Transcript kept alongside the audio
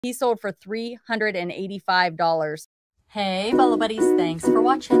He sold for $385. Hey, Bolo Buddies, thanks for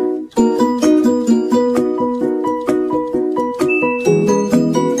watching. Full-time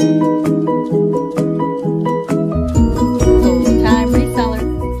reseller.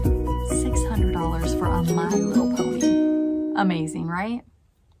 $600 for a My Little Pony. Amazing, right?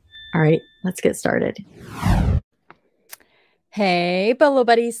 All right, let's get started. Hey, Bolo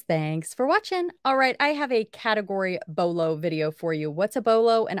Buddies, thanks for watching. All right, I have a category Bolo video for you. What's a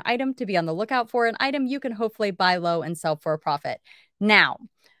Bolo? An item to be on the lookout for, an item you can hopefully buy low and sell for a profit. Now,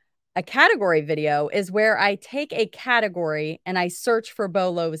 a category video is where I take a category and I search for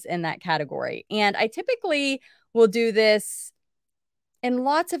Bolos in that category. And I typically will do this in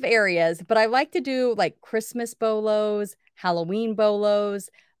lots of areas, but I like to do like Christmas Bolos, Halloween Bolos,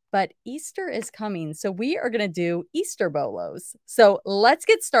 but Easter is coming. So we are going to do Easter Bolos. So let's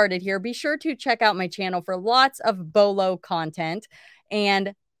get started here. Be sure to check out my channel for lots of Bolo content,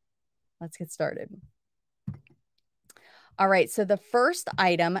 and let's get started. All right, so the first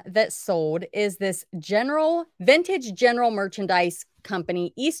item that sold is this vintage general merchandise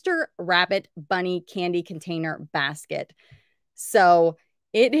company Easter Rabbit Bunny candy container basket. So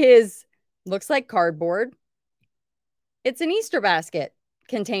it looks like cardboard. It's an Easter basket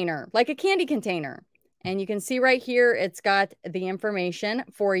container, like a candy container. And you can see right here, it's got the information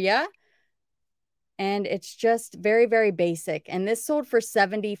for you. And it's just very, very basic. And this sold for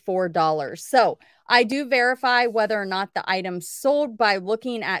 $74. So I do verify whether or not the item sold by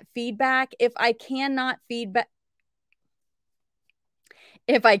looking at feedback. If I cannot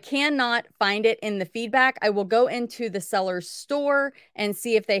find it in the feedback, I will go into the seller's store and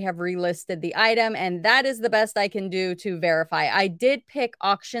see if they have relisted the item. And that is the best I can do to verify. I did pick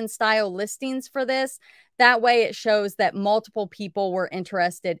auction style listings for this. That way it shows that multiple people were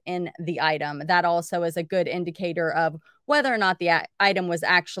interested in the item. That also is a good indicator of whether or not the item was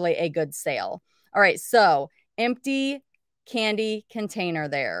actually a good sale. All right, so empty candy container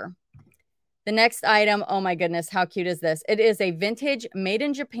there. The next item, oh my goodness, how cute is this? It is a vintage made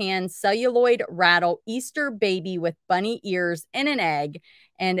in Japan celluloid rattle Easter baby with bunny ears and an egg.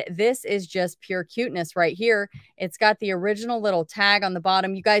 And this is just pure cuteness right here. It's got the original little tag on the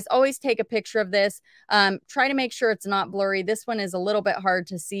bottom. You guys always take a picture of this. Try to make sure it's not blurry. This one is a little bit hard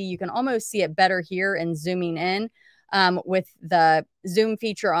to see. You can almost see it better here and zooming in with the zoom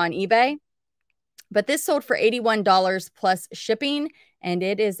feature on eBay. But this sold for $81 plus shipping, and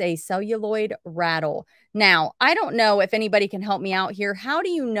it is a celluloid rattle. Now, I don't know if anybody can help me out here. How do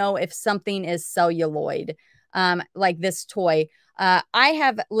you know if something is celluloid, like this toy? I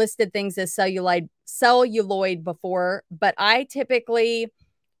have listed things as celluloid before, but I typically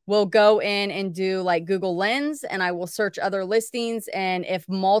will go in and do like Google Lens, and I will search other listings. And if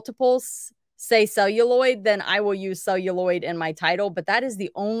multiples say celluloid, then I will use celluloid in my title, but that is the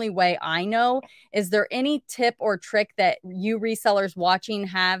only way I know. Is there any tip or trick that you resellers watching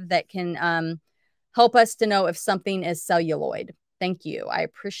have that can help us to know if something is celluloid? Thank you. I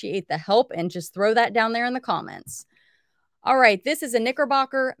appreciate the help, and just throw that down there in the comments. All right, this is a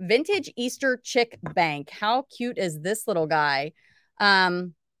Knickerbocker vintage Easter chick bank. How cute is this little guy?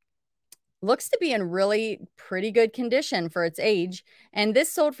 Looks to be in really pretty good condition for its age. And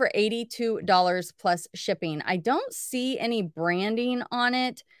this sold for $82 plus shipping. I don't see any branding on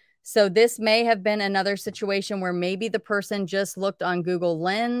it. So this may have been another situation where maybe the person just looked on Google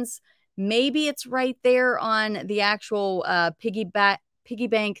Lens. Maybe it's right there on the actual piggy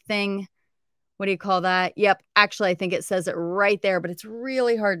bank thing. What do you call that? Yep. Actually, I think it says it right there, but it's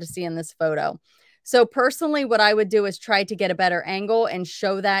really hard to see in this photo. So personally, what I would do is try to get a better angle and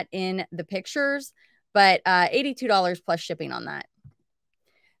show that in the pictures, but $82 plus shipping on that.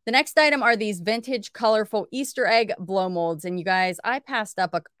 The next item are these vintage colorful Easter egg blow molds. And you guys, I passed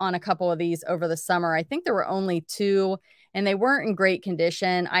up on a couple of these over the summer. I think there were only 2 and they weren't in great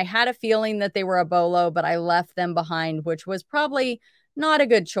condition. I had a feeling that they were a Bolo, but I left them behind, which was probably not a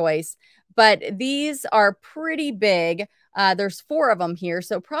good choice. But these are pretty big. There's 4 of them here,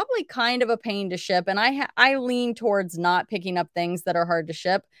 so probably kind of a pain to ship. And I lean towards not picking up things that are hard to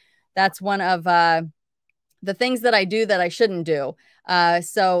ship. That's one of the things that I do that I shouldn't do.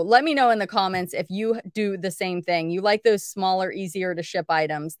 So let me know in the comments if you do the same thing. You like those smaller, easier to ship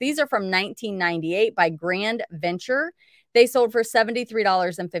items. These are from 1998 by Grand Venture. They sold for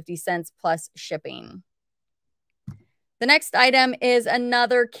 $73.50 plus shipping. The next item is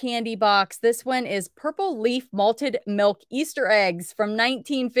another candy box. This one is Purple Leaf Malted Milk Easter Eggs from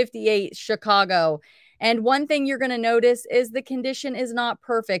 1958 Chicago. And one thing you're going to notice is the condition is not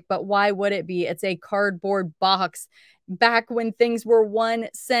perfect, but why would it be? It's a cardboard box back when things were 1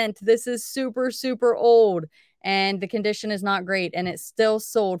 cent. This is super, super old. and the condition is not great, and it's still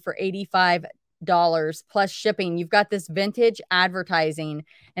sold for $85 plus shipping. You've got this vintage advertising,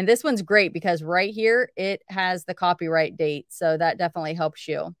 and this one's great because right here it has the copyright date, so that definitely helps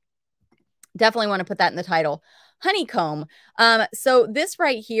you. Definitely want to put that in the title. Honeycomb. So this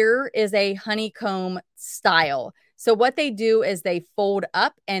right here is a honeycomb style. So what they do is they fold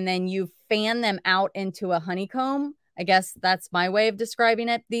up and then you fan them out into a honeycomb. I guess that's my way of describing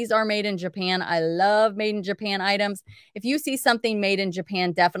it. These are made in Japan. I love made in Japan items. If you see something made in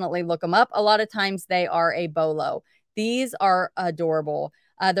Japan, definitely look them up. A lot of times they are a bolo. These are adorable.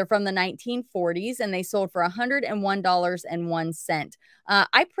 They're from the 1940s and they sold for $101.01.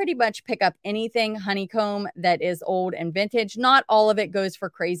 I pretty much pick up anything honeycomb that is old and vintage. Not all of it goes for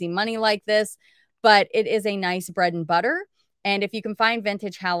crazy money like this, but it is a nice bread and butter. And if you can find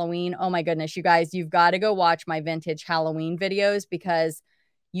vintage Halloween, oh my goodness, you guys, you've got to go watch my vintage Halloween videos because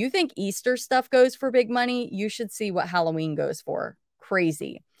you think Easter stuff goes for big money. You should see what Halloween goes for.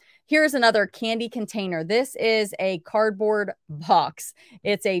 Crazy. Here's another candy container. This is a cardboard box.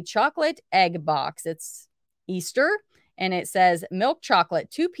 It's a chocolate egg box. It's Easter, and it says milk chocolate,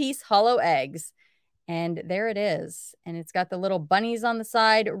 2-piece hollow eggs. And there it is. And it's got the little bunnies on the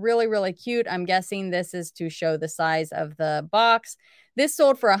side. Really, really cute. I'm guessing this is to show the size of the box. This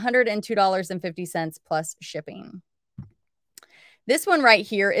sold for $102.50 plus shipping. This one right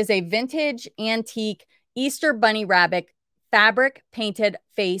here is a vintage antique Easter bunny rabbit fabric painted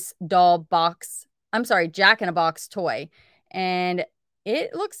face doll box. I'm sorry, Jack-in-a-Box toy. And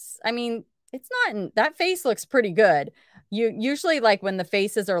it looks, I mean, it's not, that face looks pretty good. You usually, like when the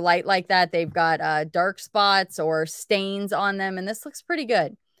faces are light like that, they've got dark spots or stains on them, and this looks pretty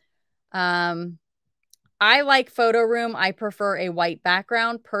good. I like photo room. I prefer a white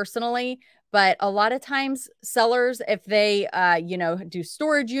background personally, but a lot of times sellers, if they, you know, do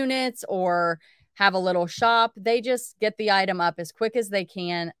storage units or have a little shop, they just get the item up as quick as they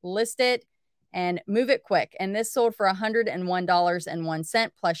can, list it, and move it quick. And this sold for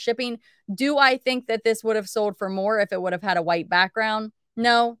 $101.01 plus shipping. Do I think that this would have sold for more if it would have had a white background?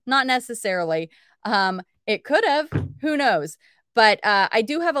 No, not necessarily. It could have, who knows? But I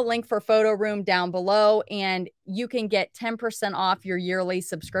do have a link for Photo Room down below, and you can get 10% off your yearly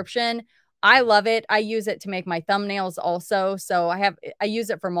subscription. I love it. I use it to make my thumbnails also. So I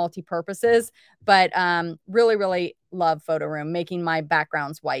use it for multi-purposes, but really, really love Photo Room, making my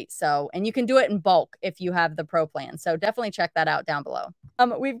backgrounds white. So, and you can do it in bulk if you have the Pro plan. So definitely check that out down below.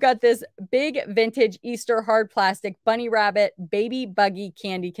 We've got this big vintage Easter hard plastic bunny rabbit baby buggy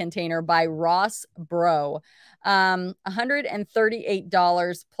candy container by Ross Bro.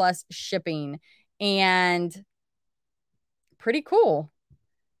 $138 plus shipping, and pretty cool.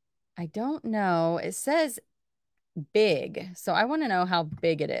 I don't know. It says big, so I want to know how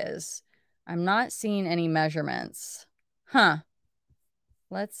big it is. I'm not seeing any measurements. Huh.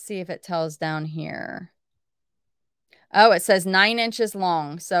 Let's see if it tells down here. Oh, it says 9 inches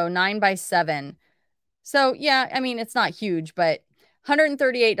long, so 9 by 7. So yeah, I mean, it's not huge, but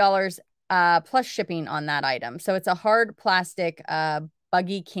 $138 plus shipping on that item. So it's a hard plastic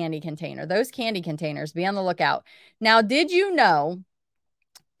buggy candy container. Those candy containers, be on the lookout. Now, did you know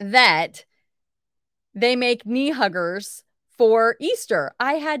that they make knee huggers for Easter?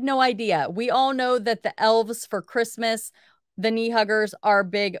 I had no idea. We all know that the elves for Christmas, the knee huggers are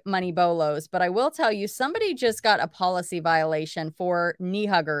big money bolos, but I will tell you, somebody just got a policy violation for knee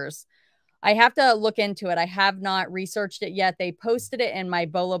huggers. I have to look into it. I have not researched it yet. They posted it in my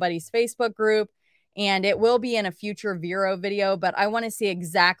Bolo Buddies Facebook group, and it will be in a future Vero video, but I want to see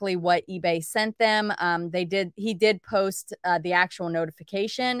exactly what eBay sent them. He did post the actual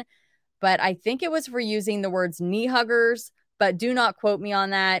notification, but I think it was for using the words knee huggers, but do not quote me on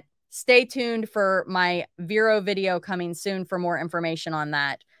that. Stay tuned for my Vero video coming soon for more information on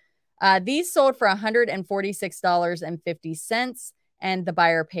that. These sold for $146.50, and the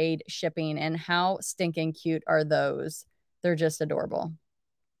buyer paid shipping. And how stinking cute are those? They're just adorable.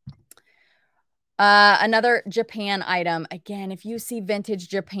 Another Japan item. Again, if you see vintage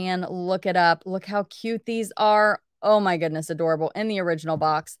Japan, look it up. Look how cute these are. Oh my goodness, adorable in the original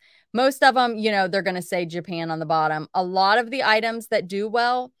box. Most of them, you know, they're going to say Japan on the bottom. A lot of the items that do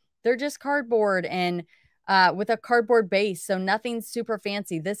well, they're just cardboard and with a cardboard base. So nothing super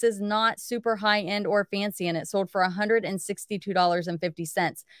fancy. This is not super high end or fancy, and it sold for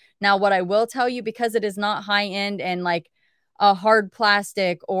 $162.50. Now, what I will tell you, because it is not high end and like a hard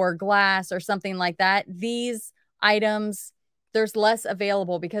plastic or glass or something like that, these items, there's less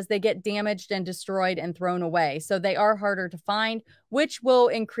available because they get damaged and destroyed and thrown away. So they are harder to find, which will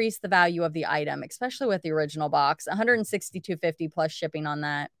increase the value of the item, especially with the original box. $162.50 plus shipping on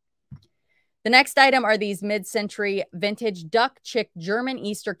that. The next item are these mid-century vintage duck chick German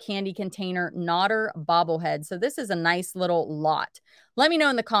Easter candy container Nodder bobblehead. So this is a nice little lot. Let me know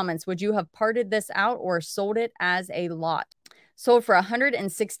in the comments, would you have parted this out or sold it as a lot? Sold for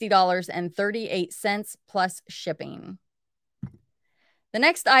 $160.38 plus shipping. The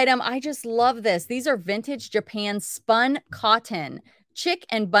next item, I just love this. These are vintage Japan spun cotton chick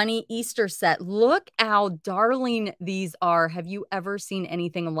and bunny Easter set. Look how darling these are. Have you ever seen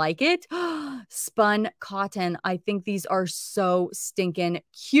anything like it? Spun cotton. I think these are so stinking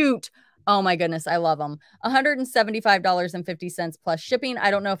cute. Oh my goodness, I love them. $175.50 plus shipping. I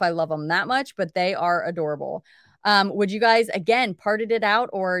don't know if I love them that much, but they are adorable. Would you guys, again, parted it out,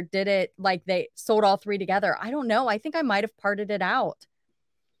 or did it like they sold all three together? I don't know. I think I might have parted it out.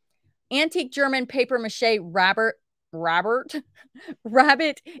 Antique German paper mache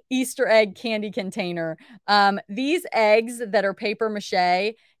rabbit Easter egg candy container. These eggs that are paper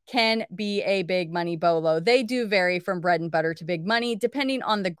mache can be a big money bolo. They do vary from bread and butter to big money, depending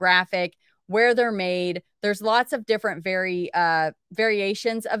on the graphic, where they're made. There's lots of different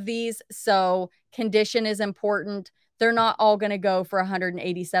variations of these. So condition is important. They're not all going to go for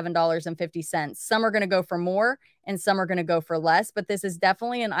 $187.50. Some are going to go for more and some are going to go for less, but this is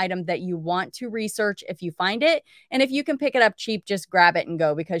definitely an item that you want to research if you find it. And if you can pick it up cheap, just grab it and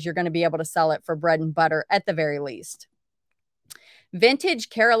go, because you're going to be able to sell it for bread and butter at the very least. Vintage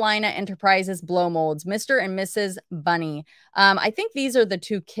Carolina Enterprises blow molds, Mr. and Mrs. Bunny. I think these are the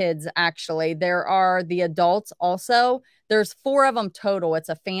two kids, actually. There are the adults also. There's 4 of them total. It's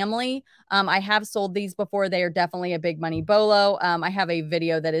a family. I have sold these before. They are definitely a big money bolo. I have a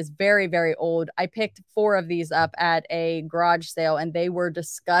video that is very, very old. I picked 4 of these up at a garage sale, and they were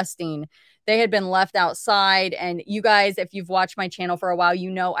disgusting. They had been left outside, and you guys, if you've watched my channel for a while,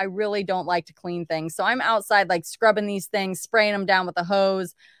 you know I really don't like to clean things. So I'm outside like scrubbing these things, spraying them down with a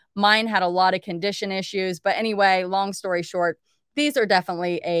hose. Mine had a lot of condition issues. But anyway, long story short, these are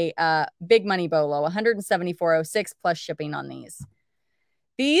definitely a big money bolo, $174.06 plus shipping on these.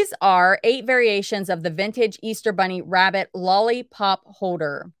 These are 8 variations of the vintage Easter Bunny rabbit lollipop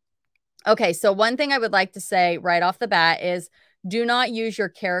holder. Okay, so one thing I would like to say right off the bat is, do not use your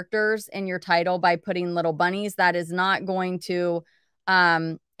characters in your title by putting little bunnies. That is not going to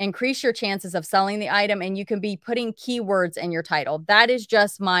increase your chances of selling the item, and you can be putting keywords in your title. That is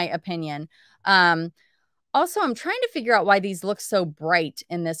just my opinion. Also, I'm trying to figure out why these look so bright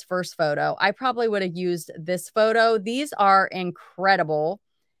in this first photo. I probably would have used this photo. These are incredible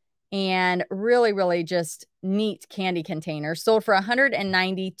and really, really just neat candy containers. Sold for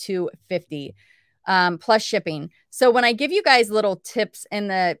 $192.50. Plus shipping. So when I give you guys little tips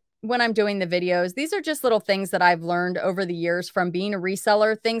when I'm doing the videos, these are just little things that I've learned over the years from being a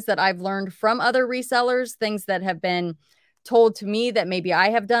reseller, things that I've learned from other resellers, things that have been told to me that maybe I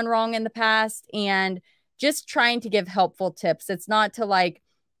have done wrong in the past, and just trying to give helpful tips. It's not to like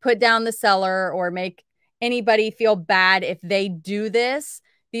put down the seller or make anybody feel bad if they do this.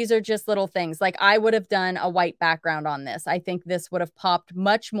 These are just little things. Like I would have done a white background on this. I think this would have popped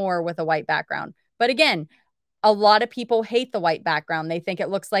much more with a white background. But again, a lot of people hate the white background. They think it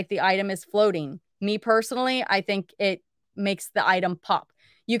looks like the item is floating. Me personally, I think it makes the item pop.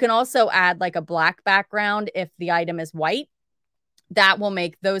 You can also add like a black background if the item is white. That will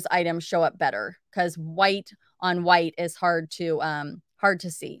make those items show up better, because white on white is hard to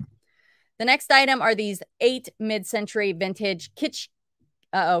see. The next item are these 8 mid-century vintage kitsch.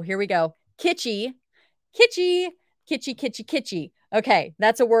 Here we go. Kitschy. Okay,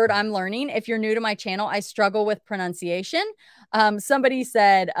 that's a word I'm learning. If you're new to my channel, I struggle with pronunciation. Somebody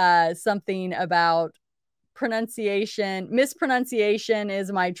said something about mispronunciation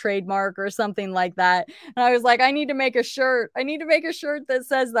is my trademark or something like that. And I was like, I need to make a shirt. I need to make a shirt that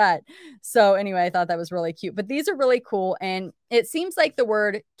says that. So anyway, I thought that was really cute. But these are really cool. And it seems like the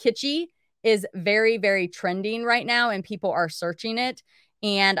word kitschy is very, very trending right now, and people are searching it.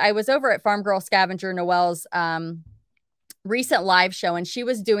 And I was over at Farm Girl Scavenger Noelle's recent live show, and she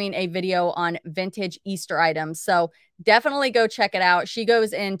was doing a video on vintage Easter items. So definitely go check it out. She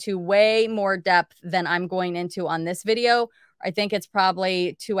goes into way more depth than I'm going into on this video. I think it's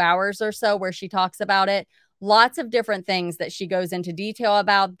probably 2 hours or so where she talks about it. Lots of different things that she goes into detail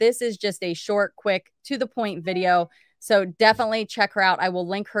about. This is just a short, quick, to the point video. So definitely check her out. I will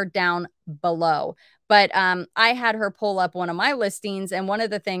link her down below. But I had her pull up one of my listings, and one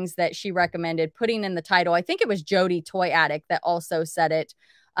of the things that she recommended putting in the title, I think it was Jody Toy Addict that also said it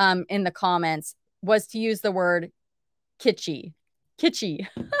in the comments, was to use the word kitschy. Kitschy.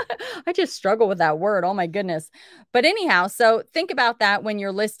 I just struggle with that word. Oh my goodness. But anyhow, so think about that when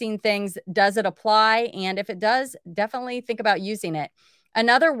you're listing things. Does it apply? And if it does, definitely think about using it.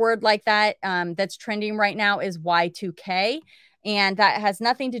 Another word like that that's trending right now is Y2K. And that has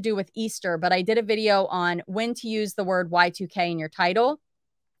nothing to do with Easter, but I did a video on when to use the word Y2K in your title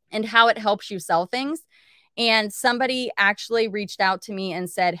and how it helps you sell things. And somebody actually reached out to me and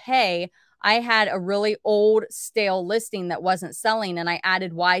said, hey, I had a really old stale listing that wasn't selling, and I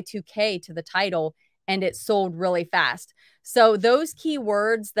added Y2K to the title and it sold really fast. So those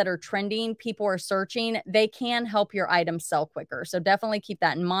keywords that are trending, people are searching, they can help your item sell quicker. So definitely keep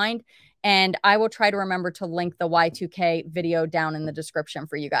that in mind. And I will try to remember to link the Y2K video down in the description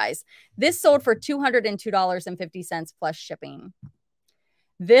for you guys. This sold for $202.50 plus shipping.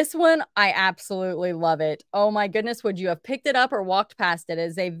 This one, I absolutely love it. Oh my goodness, would you have picked it up or walked past it? It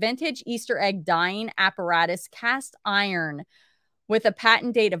is a vintage Easter egg dyeing apparatus cast iron with a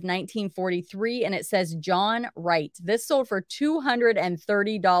patent date of 1943, and it says John Wright. This sold for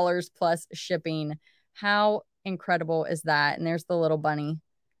 $230 plus shipping. How incredible is that? And there's the little bunny.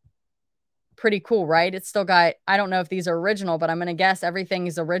 Pretty cool, right? It's still got, I don't know if these are original, but I'm going to guess everything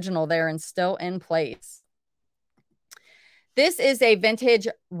is original there and still in place. This is a vintage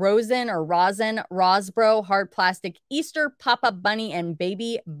rosin or rosin Rosbro hard plastic Easter Papa Bunny and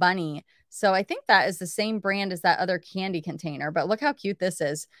Baby Bunny. So I think that is the same brand as that other candy container, but look how cute this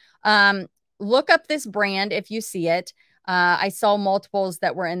is. Look up this brand if you see it. I saw multiples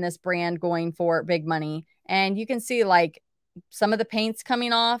that were in this brand going for big money, and you can see like some of the paint's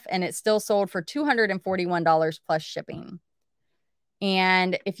coming off, and it still sold for $241 plus shipping.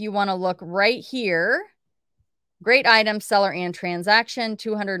 And if you want to look right here, great item, seller, and transaction,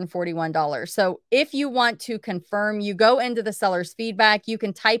 $241. So if you want to confirm, you go into the seller's feedback. You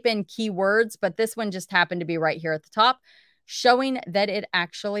can type in keywords, but this one just happened to be right here at the top, showing that it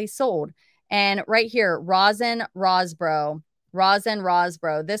actually sold. And right here, rosin Rosbro.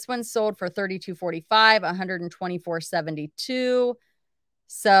 This one sold for $32.45, $124.72.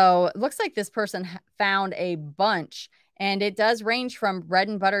 So it looks like this person found a bunch. And it does range from bread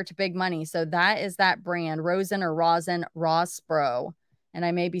and butter to big money. So that is that brand, rosin or rosin Rosbro. And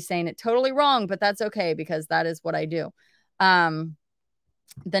I may be saying it totally wrong, but that's okay because that is what I do. The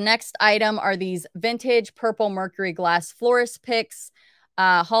next item are these vintage purple mercury glass florist picks,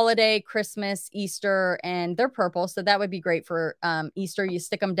 holiday, Christmas, Easter, and they're purple. So that would be great for Easter. You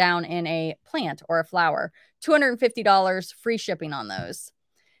stick them down in a plant or a flower. $250, free shipping on those.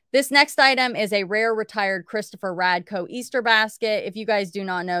 This next item is a rare retired Christopher Radko Easter basket. If you guys do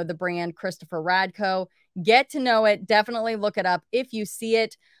not know the brand Christopher Radko, get to know it. Definitely look it up if you see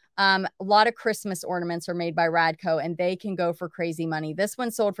it. A lot of Christmas ornaments are made by Radko, and they can go for crazy money. This one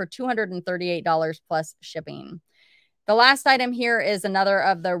sold for $238 plus shipping. The last item here is another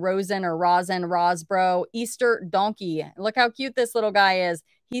of the rosin or rosin Rosbro Easter donkey. Look how cute this little guy is.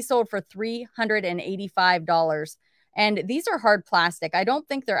 He sold for $385. And these are hard plastic. I don't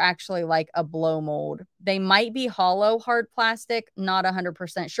think they're actually like a blow mold. They might be hollow hard plastic. Not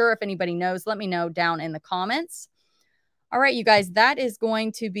 100% sure. If anybody knows, let me know down in the comments. All right, you guys, that is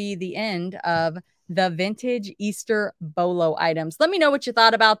going to be the end of the vintage Easter Bolo items. Let me know what you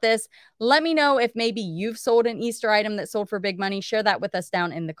thought about this. Let me know if maybe you've sold an Easter item that sold for big money. Share that with us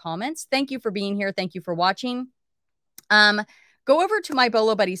down in the comments. Thank you for being here. Thank you for watching. Go over to my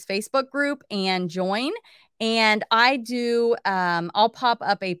Bolo Buddies Facebook group and join. And I do, I'll pop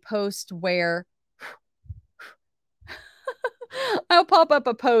up a post where I'll pop up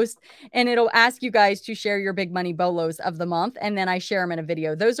a post and it'll ask you guys to share your big money bolos of the month. And then I share them in a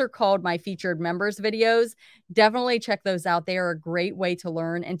video. Those are called my featured members videos. Definitely check those out. They are a great way to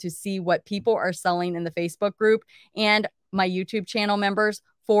learn and to see what people are selling in the Facebook group and my YouTube channel members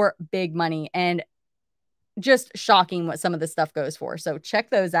for big money. And just shocking what some of this stuff goes for. So check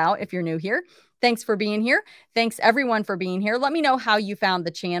those out if you're new here. Thanks for being here. Thanks everyone for being here. Let me know how you found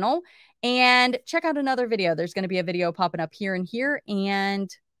the channel and check out another video. There's going to be a video popping up here and here and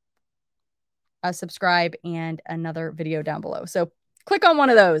a subscribe and another video down below. So click on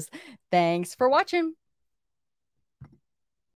one of those. Thanks for watching.